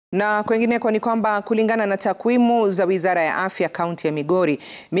Na kwengineko ni kwamba kulingana na takwimu za wizara ya afya kaunti ya Migori,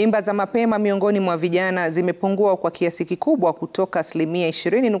 mimba za mapema miongoni mwa vijana zimepungua kwa kiasi kikubwa kutoka asilimia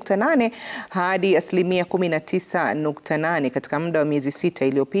 20.8 hadi asilimia 19.8 katika muda wa miezi 6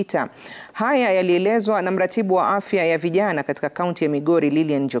 iliyopita. Haya yalielezwa na mratibu wa afya ya vijana katika kaunti ya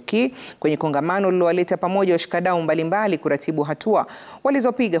Migori kwenye kongamano lililowaleta pamoja washikadau mbalimbali kuratibu hatua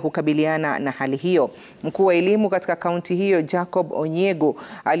walizopiga kukabiliana na hali hiyo. Mkuu wa elimu katika kaunti hiyo Jacob Onyego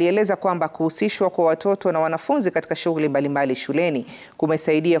alieleza kwamba kuhusishwa kwa watoto na wanafunzi katika shughuli mbalimbali shuleni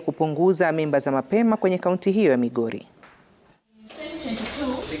kumesaidia kupunguza mimba za mapema kwenye kaunti hiyo ya Migori.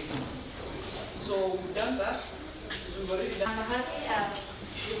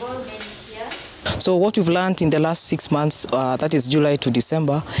 So what we've learned in the last 6 months, that is July to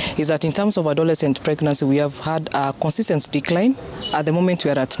December, is that in terms of adolescent pregnancy, we have had a consistent decline. At the moment,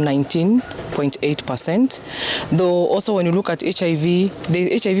 we are at 19.8%. Though also when you look at HIV,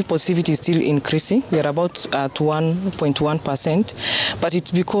 the HIV positivity is still increasing. We are about to 1.1%. But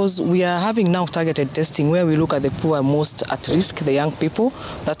it's because we are having now targeted testing where we look at the poor most at risk, the young people.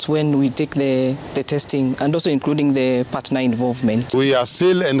 That's when we take the testing, and also including the partner involvement. We are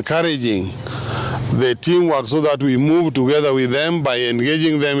still encouraging the teamwork so that we move together with them by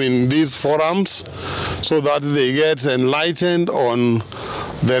engaging them in these forums so that they get enlightened on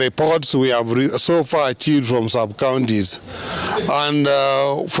the reports we have so far achieved from sub-counties. And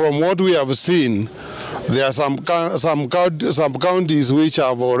from what we have seen, there are some counties which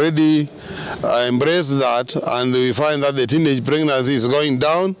have already embraced that, and we find that the teenage pregnancy is going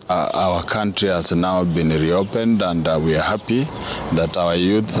down. Our country has now been reopened, and we are happy that our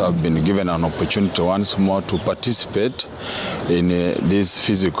youth have been given an opportunity once more to participate in these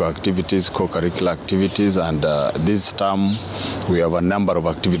physical activities, co-curricular activities, and this term we have a number of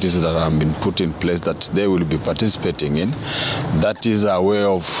activities that have been put in place that they will be participating in. That is a way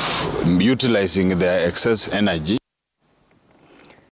of utilizing their excess energy.